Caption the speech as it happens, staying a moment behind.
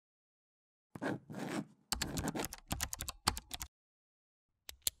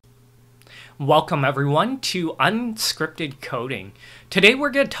Welcome everyone to Unscripted Coding. Today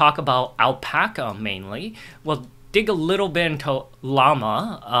we're going to talk about Alpaca mainly. We'll dig a little bit into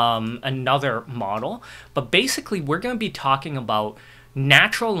LLaMA, another model, but basically we're going to be talking about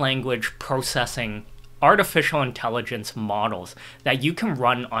natural language processing artificial intelligence models that you can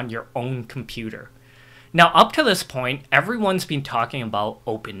run on your own computer. Now, up to this point, everyone's been talking about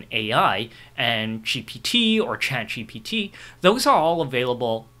OpenAI and GPT or chat-gpt. Those are all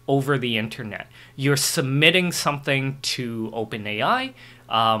available over the internet. You're submitting something to OpenAI,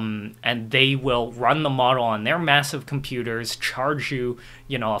 and they will run the model on their massive computers, charge you,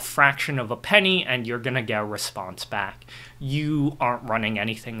 a fraction of a penny, and you're gonna get a response back. You aren't running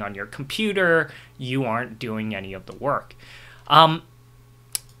anything on your computer. You aren't doing any of the work.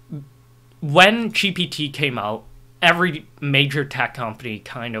 When GPT came out, every major tech company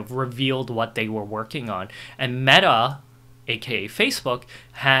kind of revealed what they were working on, and Meta, aka Facebook,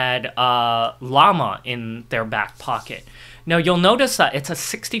 had LLaMA in their back pocket. Now you'll notice that it's a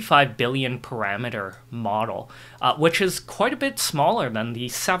 65 billion parameter model, which is quite a bit smaller than the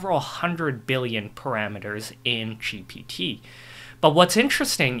several hundred billion parameters in GPT. But what's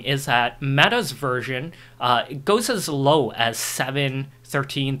interesting is that Meta's version goes as low as 7,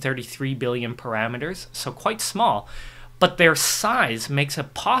 13, 33 billion parameters, so quite small. But their size makes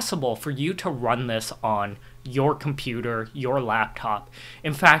it possible for you to run this on your computer, your laptop.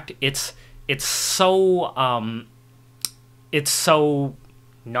 In fact, it's so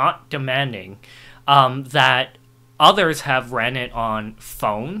not demanding that others have ran it on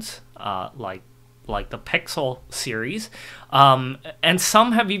phones, like the Pixel series, and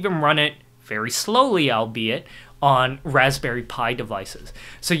some have even run it very slowly, albeit, on Raspberry Pi devices.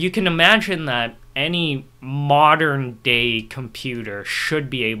 So you can imagine that any modern day computer should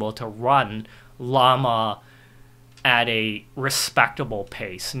be able to run LLaMA at a respectable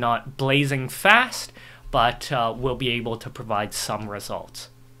pace, not blazing fast, but will be able to provide some results.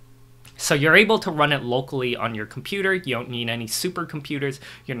 So you're able to run it locally on your computer. You don't need any supercomputers.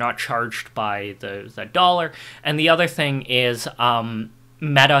 You're not charged by the dollar. And the other thing is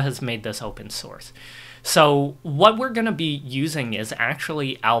Meta has made this open source. So what we're going to be using is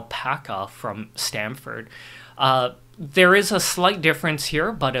actually Alpaca from Stanford. There is a slight difference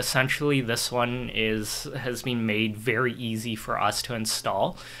here, but essentially this one has been made very easy for us to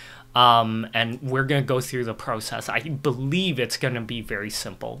install. And we're going to go through the process. I believe it's going to be very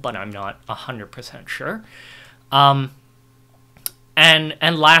simple, but I'm not 100% sure. And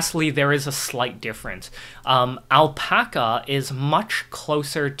lastly, there is a slight difference. Alpaca is much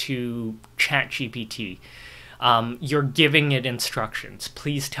closer to chat-gpt. You're giving it instructions.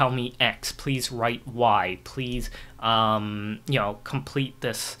 Please tell me X. Please write Y. Please, complete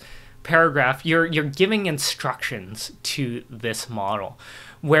this paragraph. You're giving instructions to this model.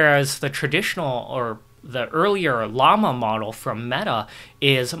 Whereas the traditional or the earlier LLaMA model from Meta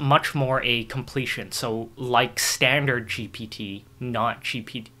is much more a completion. So like standard GPT, not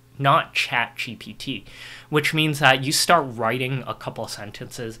chat-gpt, which means that you start writing a couple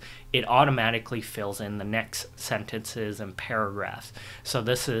sentences, it automatically fills in the next sentences and paragraphs. So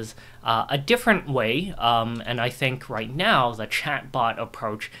this is a different way, and I think right now the chatbot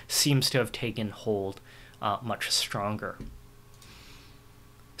approach seems to have taken hold much stronger.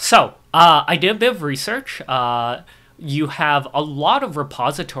 So, I did a bit of research. You have a lot of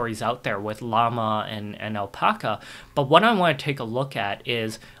repositories out there with LLaMA and Alpaca, but what I want to take a look at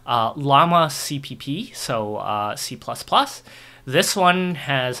is LLaMA CPP, so C++. This one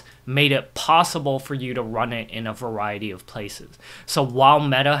has made it possible for you to run it in a variety of places. So while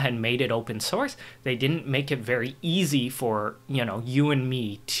Meta had made it open source, they didn't make it very easy for, you and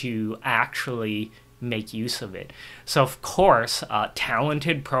me to actually make use of it. So of course,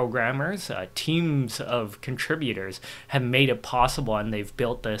 talented programmers, teams of contributors have made it possible, and they've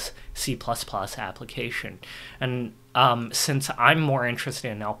built this C++ application. And since I'm more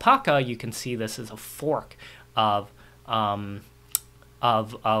interested in Alpaca, you can see this is a fork of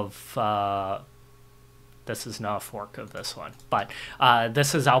this is not a fork of this one, but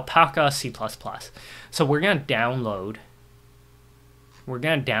this is Alpaca C++. So we're gonna download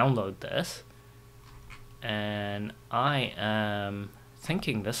this. And I am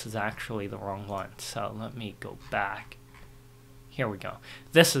thinking this is actually the wrong one. So let me go back. Here we go.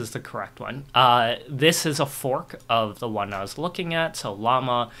 This is the correct one. This is a fork of the one I was looking at. So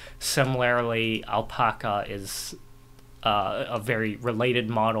LLaMA, similarly, Alpaca is a very related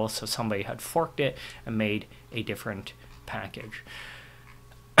model. So somebody had forked it and made a different package.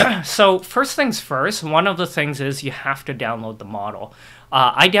 So first things first, one of the things is you have to download the model.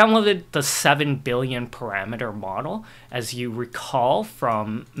 I downloaded the 7 billion parameter model. As you recall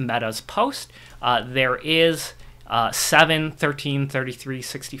from Meta's post, there is 7, 13, 33,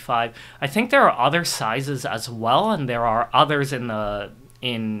 65. I think there are other sizes as well, and there are others in the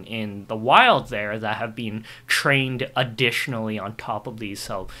wild there that have been trained additionally on top of these,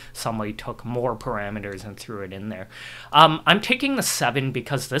 so somebody took more parameters and threw it in there. I'm taking the 7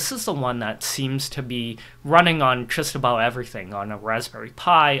 because this is the one that seems to be running on just about everything, on a Raspberry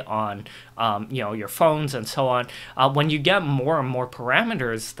Pi, on your phones and so on. When you get more and more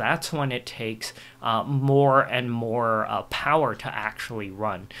parameters, that's when it takes more and more power to actually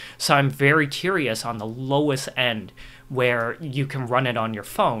run. So I'm very curious on the lowest end where you can run it on your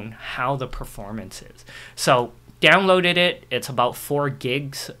phone, how the performance is. So downloaded it, it's about 4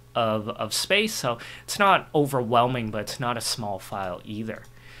 gigs of space, so it's not overwhelming, but it's not a small file either.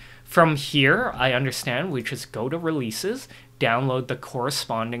 From here, I understand we just go to releases, download the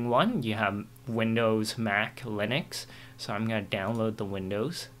corresponding one. You have Windows, Mac, Linux, so I'm going to download the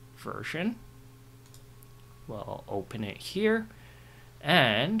Windows version. We'll open it here,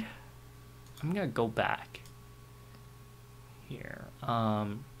 and I'm going to go back here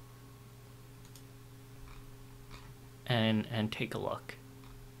and take a look.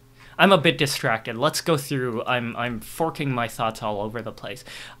 I'm a bit distracted. Let's go through. I'm forking my thoughts all over the place.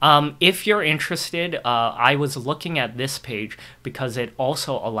 If you're interested, I was looking at this page because it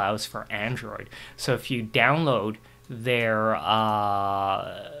also allows for Android. So if you download their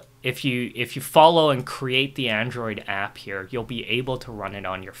if you follow and create the Android app here, you'll be able to run it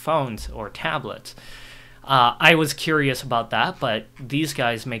on your phones or tablets. I was curious about that, but these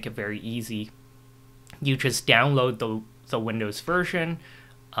guys make it very easy. You just download the Windows version,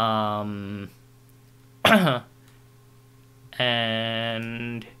 and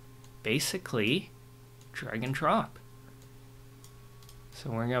basically drag and drop. So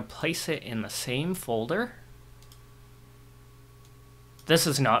we're going to place it in the same folder. This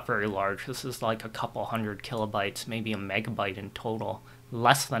is not very large. This is like a couple hundred kilobytes, maybe a megabyte in total,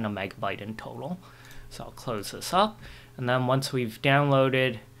 less than a megabyte in total. So I'll close this up, and then once we've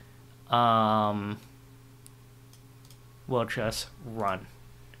downloaded, we'll just run.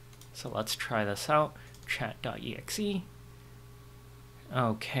 So let's try this out, chat.exe.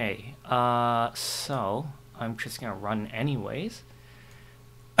 Okay, so I'm just gonna run anyways,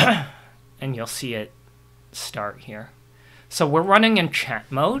 and you'll see it start here. So we're running in chat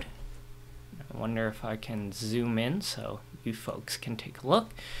mode. I wonder if I can zoom in so you folks can take a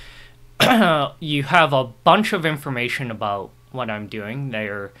look. You have a bunch of information about what I'm doing.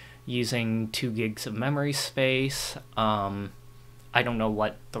 They're using 2 gigs of memory space. I don't know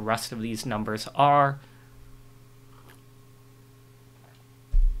what the rest of these numbers are.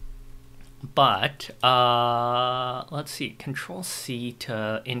 But let's see, Control-C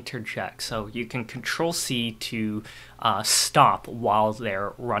to interject. So you can Control-C to stop while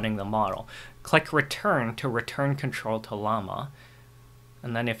they're running the model. Click Return to return control to LLaMA.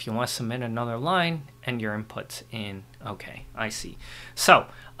 And then if you want to submit another line and your inputs in, okay, I see. So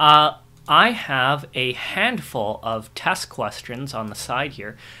I have a handful of test questions on the side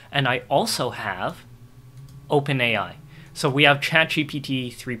here, and I also have OpenAI. So we have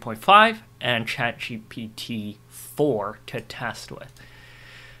chat-gpt 3.5 and chat-gpt 4 to test with.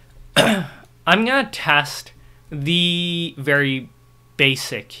 I'm going to test the very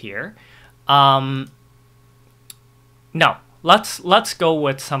basic here. No. Let's go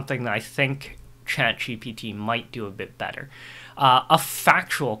with something that I think chat-gpt might do a bit better. A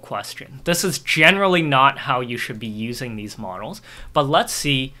factual question. This is generally not how you should be using these models, but let's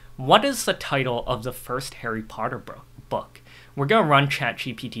see, what is the title of the first Harry Potter book? We're going to run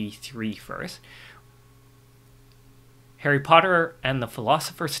chat-gpt 3 first. Harry Potter and the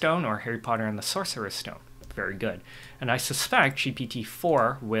Philosopher's Stone, or Harry Potter and the Sorcerer's Stone. Very good. And I suspect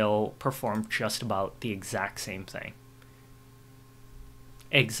GPT-4 will perform just about the exact same thing.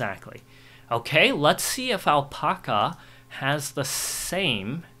 Exactly. Okay, let's see if Alpaca has the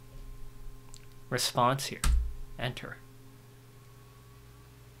same response here. Enter.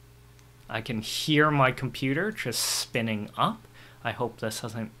 I can hear my computer just spinning up. I hope this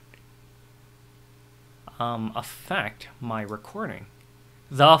doesn't affect my recording.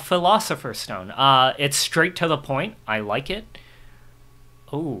 The Philosopher's Stone. It's straight to the point. I like it.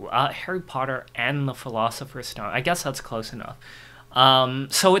 Oh, Harry Potter and the Philosopher's Stone. I guess that's close enough.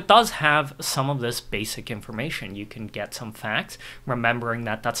 So it does have some of this basic information. You can get some facts, remembering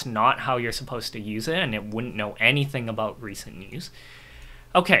that that's not how you're supposed to use it, and it wouldn't know anything about recent news.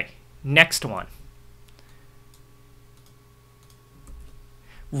 Okay, next one.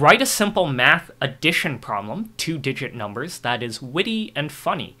 Write a simple math addition problem, 2-digit numbers, that is witty and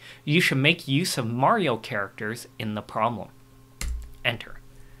funny. You should make use of Mario characters in the problem. Enter.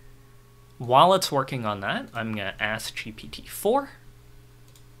 While it's working on that, I'm going to ask GPT-4.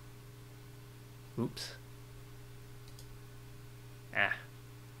 Oops.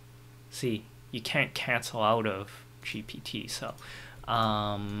 See, you can't cancel out of GPT, so...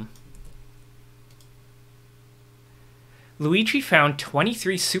 Luigi found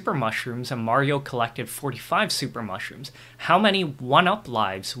 23 super mushrooms and Mario collected 45 super mushrooms. How many 1-up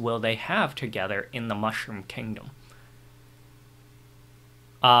lives will they have together in the Mushroom Kingdom?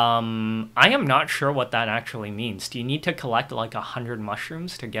 I am not sure what that actually means. Do you need to collect like 100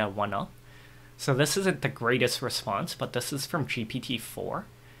 mushrooms to get 1-up? So this isn't the greatest response, but this is from GPT-4.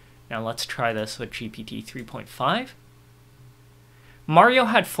 Now let's try this with GPT 3.5. Mario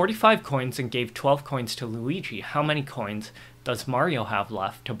had 45 coins and gave 12 coins to Luigi. How many coins does Mario have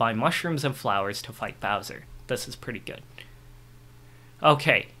left to buy mushrooms and flowers to fight Bowser? This is pretty good.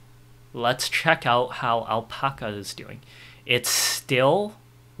 Okay, let's check out how Alpaca is doing. It's still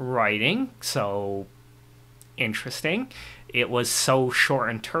writing, so interesting. It was so short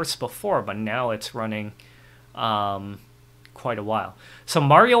and terse before, but now it's running quite a while. So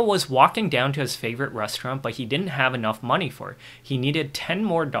Mario was walking down to his favorite restaurant, but he didn't have enough money for it. He needed $10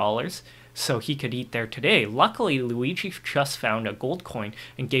 more so he could eat there today. Luckily, Luigi just found a gold coin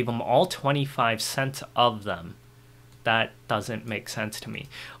and gave him all 25 cents of them. That doesn't make sense to me.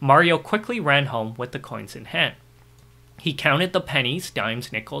 Mario quickly ran home with the coins in hand. He counted the pennies,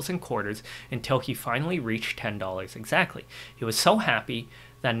 dimes, nickels, and quarters until he finally reached $10 exactly. He was so happy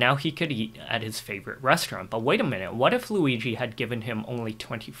that now he could eat at his favorite restaurant. But wait a minute, what if Luigi had given him only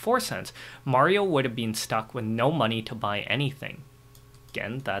 24 cents? Mario would have been stuck with no money to buy anything.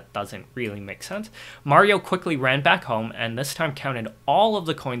 Again, that doesn't really make sense. Mario quickly ran back home and this time counted all of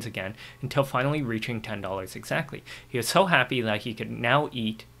the coins again until finally reaching $10 exactly. He was so happy that he could now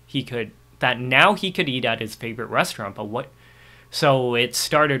eat, he could eat at his favorite restaurant, but what? So it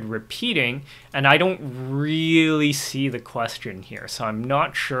started repeating, and I don't really see the question here, so I'm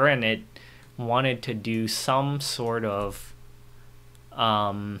not sure, and it wanted to do some sort of,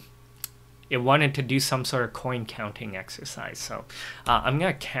 coin counting exercise, so I'm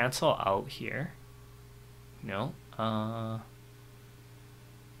going to cancel out here. No.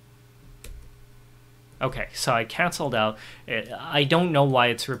 Okay, so I canceled out. I don't know why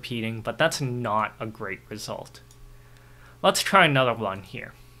it's repeating, but that's not a great result. Let's try another one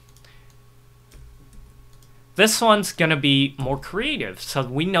here. This one's going to be more creative, so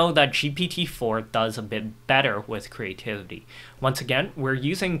we know that GPT-4 does a bit better with creativity. Once again, we're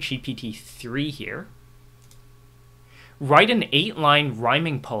using GPT-3 here. Write an 8-line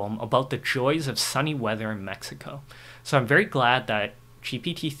rhyming poem about the joys of sunny weather in Mexico. So I'm very glad that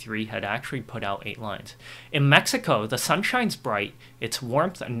GPT-3 had actually put out 8 lines. In Mexico, the sun shines bright, its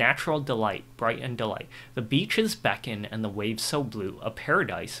warmth a natural delight, bright and delight. The beaches beckon and the waves so blue, a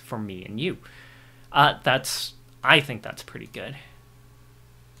paradise for me and you. I think that's pretty good.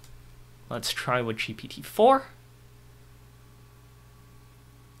 Let's try with GPT-4.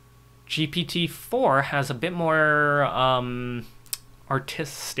 GPT-4 has a bit more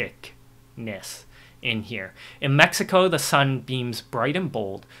artisticness in here. In Mexico, the sun beams bright and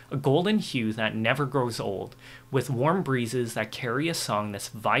bold, a golden hue that never grows old. With warm breezes that carry a song, this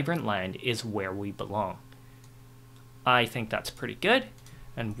vibrant land is where we belong. I think that's pretty good,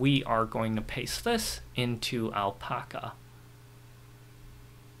 and we are going to paste this into Alpaca.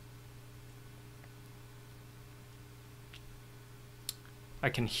 I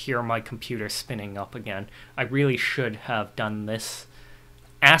can hear my computer spinning up again. I really should have done this.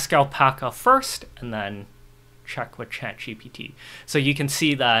 Ask Alpaca first, and then check with chat-gpt. So you can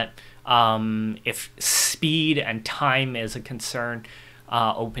see that if speed and time is a concern,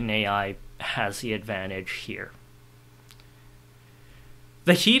 OpenAI has the advantage here.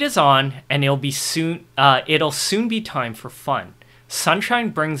 The heat is on, and it'll soon be time for fun. Sunshine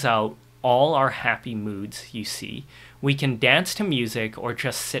brings out all our happy moods, you see. We can dance to music or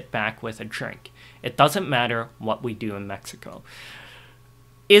just sit back with a drink. It doesn't matter what we do in Mexico.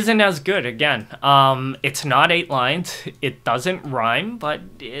 Isn't as good, again. It's not 8 lines. It doesn't rhyme, but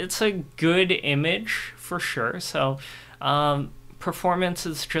it's a good image for sure. So performance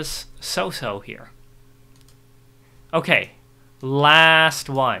is just so-so here. Okay, last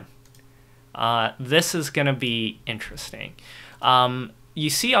one. This is going to be interesting. You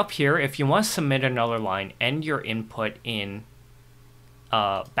see up here, if you want to submit another line, end your input in \.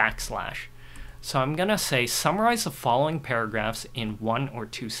 So I'm going to say, summarize the following paragraphs in 1 or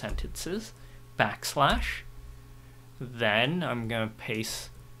 2 sentences, \. Then I'm going to paste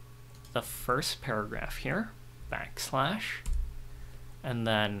the first paragraph here, backslash, and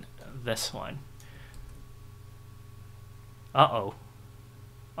then this one. Uh-oh.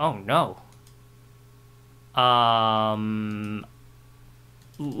 Oh, no. I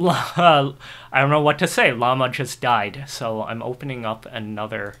don't know what to say. Llama just died, so I'm opening up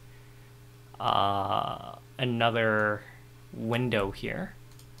another window here.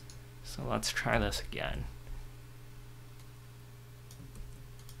 So let's try this again.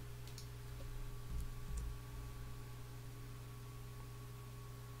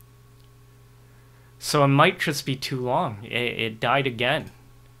 So it might just be too long. It died again.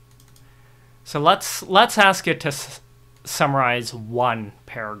 So let's ask it to summarize one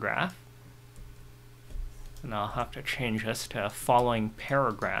paragraph. And I'll have to change this to following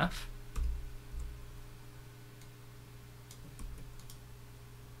paragraph.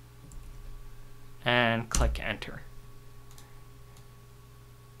 And click enter.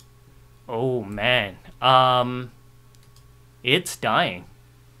 Oh man, it's dying.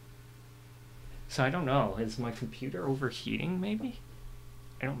 So I don't know, is my computer overheating maybe?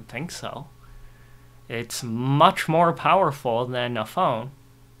 I don't think so. It's much more powerful than a phone.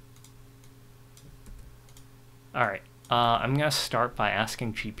 Alright, I'm gonna start by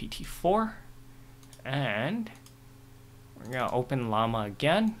asking GPT-4. And we're gonna open LLaMA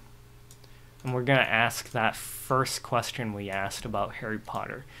again. And we're gonna ask that first question we asked about Harry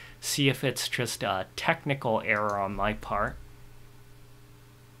Potter. See if it's just a technical error on my part,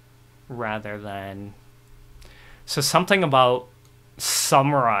 rather than... So something about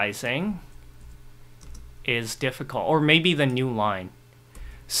summarizing is difficult, or maybe the new line.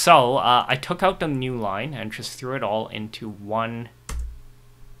 So I took out the new line and just threw it all into one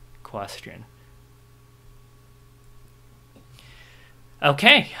question.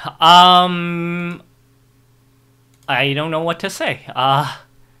 Okay, I don't know what to say.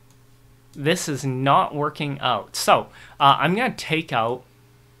 This is not working out. So I'm gonna take out,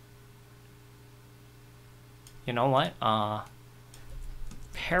 you know what,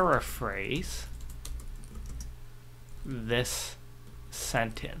 paraphrase this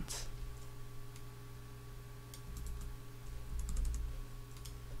sentence.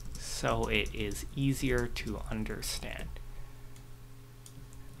 So it is easier to understand.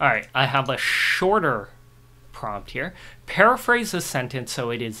 All right, I have a shorter prompt here. Paraphrase this sentence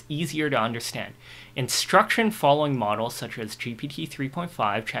so it is easier to understand. Instruction following models such as GPT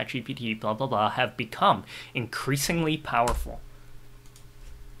 3.5, chat-gpt, blah, blah, blah, have become increasingly powerful.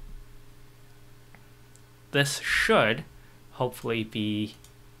 This should hopefully be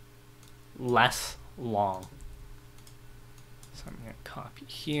less long. So I'm going to copy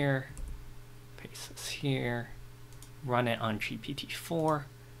here, paste this here, run it on GPT-4.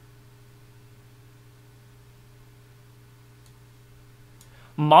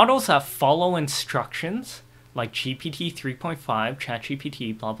 Models that follow instructions like GPT 3.5,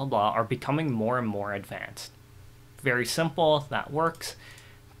 chat-gpt, blah, blah, blah, are becoming more and more advanced. Very simple, that works.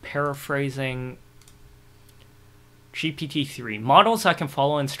 Paraphrasing GPT-3. Models that can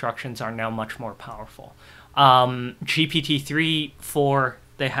follow instructions are now much more powerful. GPT-3, 4,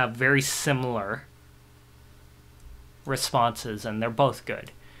 they have very similar responses, and they're both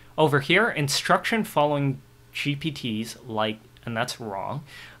good. Over here, instruction following GPTs, like, and that's wrong,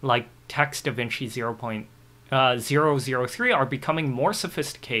 like Text DaVinci 0.003 are becoming more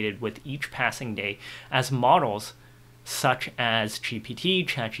sophisticated with each passing day as models such as GPT,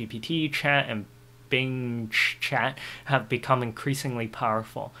 chat-gpt, chat, and Bing chat have become increasingly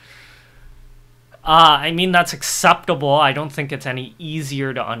powerful. I mean, that's acceptable. I don't think it's any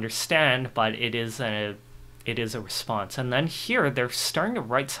easier to understand, but it is a response. And then here, they're starting to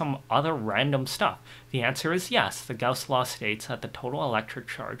write some other random stuff. The answer is yes. The Gauss law states that the total electric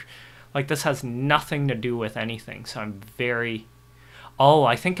charge, like, this has nothing to do with anything. So I'm very... Oh,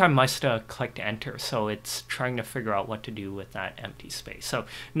 I think I must have clicked enter. So it's trying to figure out what to do with that empty space. So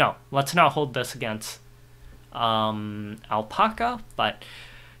no, let's not hold this against Alpaca, but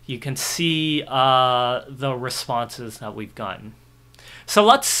you can see the responses that we've gotten. So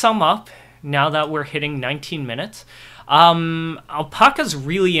let's sum up now that we're hitting 19 minutes. Alpaca's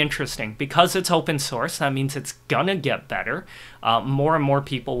really interesting because it's open source. That means it's gonna get better. More and more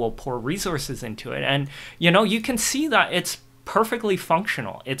people will pour resources into it. And, you know, you can see that it's perfectly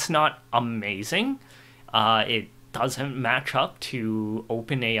functional. It's not amazing. It doesn't match up to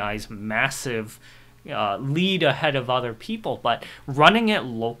OpenAI's massive lead ahead of other people, but running it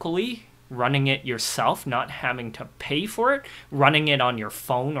locally, running it yourself, not having to pay for it, running it on your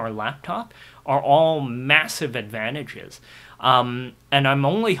phone or laptop are all massive advantages. And I'm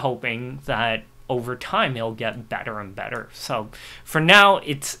only hoping that over time it'll get better and better. So for now,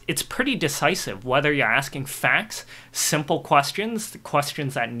 it's pretty decisive. Whether you're asking facts, simple questions, the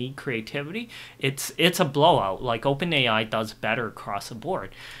questions that need creativity, it's a blowout. Like OpenAI does better across the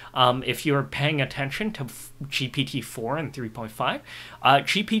board. If you're paying attention to GPT-4 and 3.5,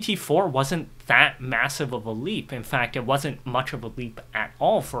 GPT-4 wasn't that massive of a leap. In fact, it wasn't much of a leap at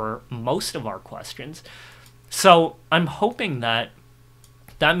all for most of our questions. So I'm hoping that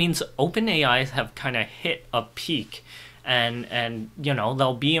means OpenAI have kind of hit a peak, and you know,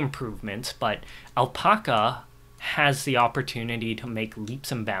 there'll be improvements, but Alpaca has the opportunity to make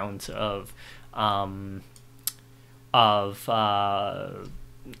leaps and bounds of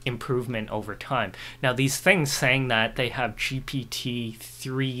improvement over time. Now, these things saying that they have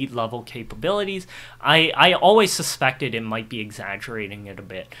GPT-3 level capabilities, I always suspected it might be exaggerating it a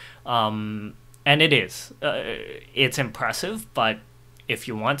bit. And it is. It's impressive, but if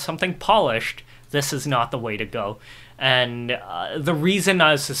you want something polished, this is not the way to go. And the reason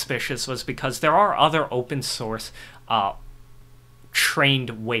I was suspicious was because there are other open source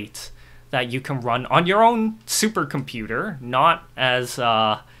trained weights that you can run on your own supercomputer, not as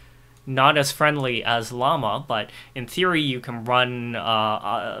friendly as LLaMA, but in theory you can run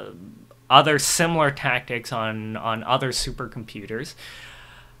other similar tactics on other supercomputers.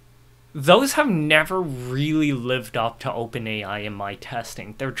 Those have never really lived up to OpenAI in my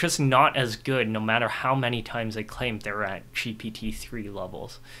testing. They're just not as good, no matter how many times they claim they're at GPT-3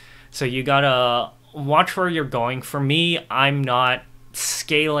 levels. So you gotta watch where you're going. For me, I'm not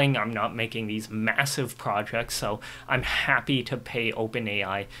scaling, I'm not making these massive projects, so I'm happy to pay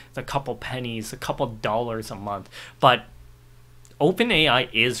OpenAI the couple pennies, a couple dollars a month. But OpenAI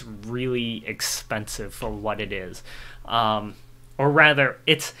is really expensive for what it is. Or rather,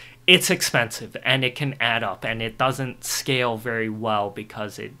 it's expensive, and it can add up, and it doesn't scale very well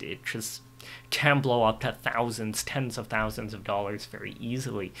because it just can blow up to thousands, tens of thousands of dollars very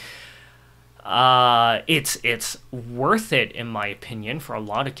easily. It's worth it, in my opinion, for a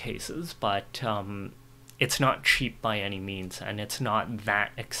lot of cases, but it's not cheap by any means, and it's not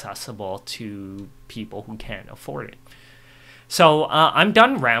that accessible to people who can't afford it. So I'm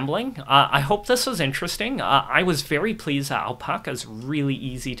done rambling. I hope this was interesting. I was very pleased that Alpaca is really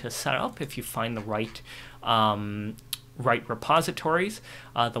easy to set up if you find the right repositories.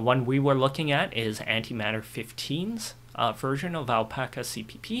 The one we were looking at is Antimatter 15's version of Alpaca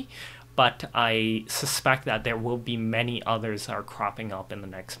CPP, but I suspect that there will be many others that are cropping up in the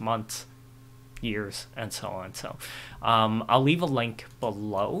next months, years, and so on. So I'll leave a link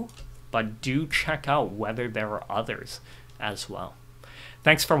below, but do check out whether there are others as well.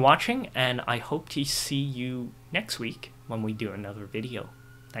 Thanks for watching, and I hope to see you next week when we do another video.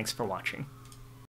 Thanks for watching.